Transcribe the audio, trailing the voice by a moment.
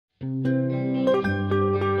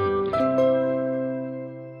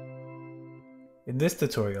this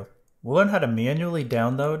tutorial, we'll learn how to manually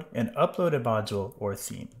download and upload a module or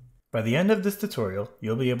theme. By the end of this tutorial,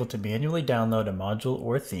 you'll be able to manually download a module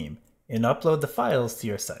or theme and upload the files to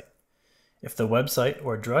your site. If the website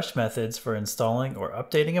or Drush methods for installing or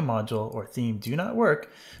updating a module or theme do not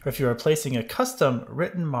work, or if you are placing a custom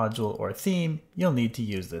written module or theme, you'll need to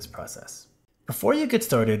use this process. Before you get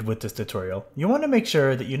started with this tutorial, you want to make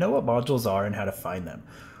sure that you know what modules are and how to find them,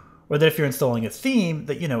 or that if you're installing a theme,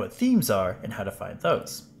 that you know what themes are and how to find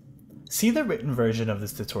those. See the written version of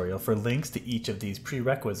this tutorial for links to each of these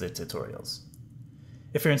prerequisite tutorials.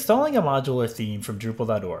 If you're installing a module or theme from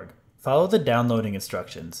Drupal.org, follow the downloading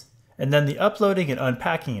instructions, and then the uploading and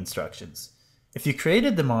unpacking instructions. If you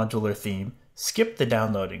created the module or theme, skip the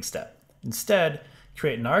downloading step. Instead,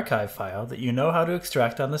 create an archive file that you know how to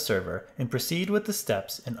extract on the server and proceed with the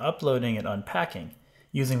steps in uploading and unpacking,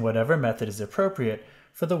 using whatever method is appropriate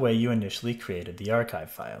for the way you initially created the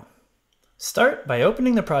archive file. Start by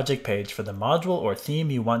opening the project page for the module or theme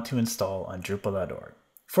you want to install on Drupal.org.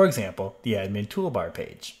 For example, the admin toolbar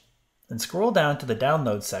page. Then scroll down to the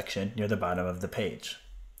download section near the bottom of the page.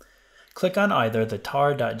 Click on either the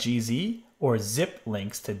tar.gz or zip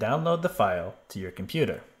links to download the file to your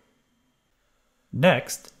computer.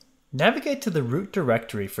 Next, navigate to the root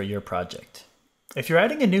directory for your project. If you're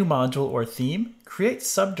adding a new module or theme, create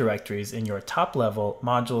subdirectories in your top-level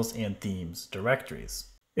modules and themes directories,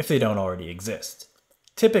 if they don't already exist.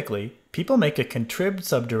 Typically, people make a contrib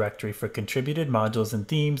subdirectory for contributed modules and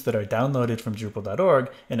themes that are downloaded from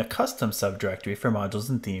Drupal.org and a custom subdirectory for modules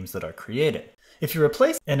and themes that are created. If you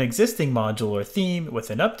replace an existing module or theme with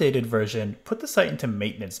an updated version, put the site into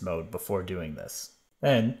maintenance mode before doing this.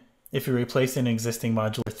 Then, if you replace an existing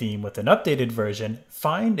module or theme with an updated version,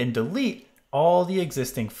 find and delete all the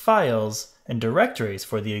existing files and directories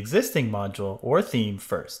for the existing module or theme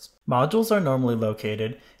first. Modules are normally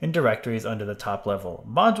located in directories under the top-level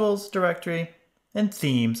Modules directory, and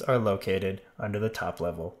themes are located under the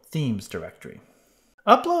top-level Themes directory.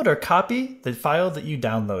 Upload or copy the file that you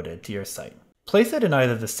downloaded to your site. Place it in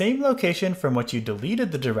either the same location from which you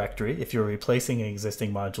deleted the directory if you're replacing an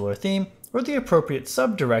existing module or theme, or the appropriate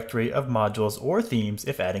subdirectory of modules or themes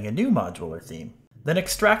if adding a new module or theme. Then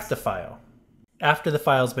extract the file. After the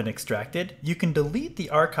file's been extracted, you can delete the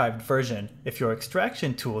archived version if your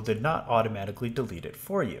extraction tool did not automatically delete it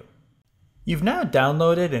for you. You've now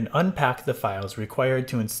downloaded and unpacked the files required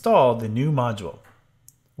to install the new module.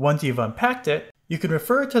 Once you've unpacked it, you can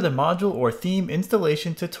refer to the module or theme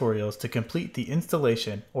installation tutorials to complete the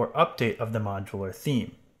installation or update of the module or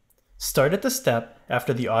theme. Start at the step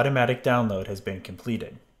after the automatic download has been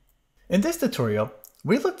completed. In this tutorial,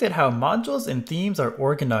 we looked at how modules and themes are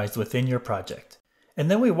organized within your project,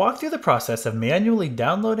 and then we walked through the process of manually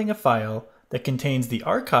downloading a file that contains the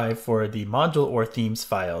archive for the module or themes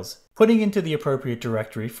files, putting into the appropriate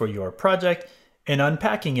directory for your project, and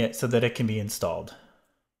unpacking it so that it can be installed.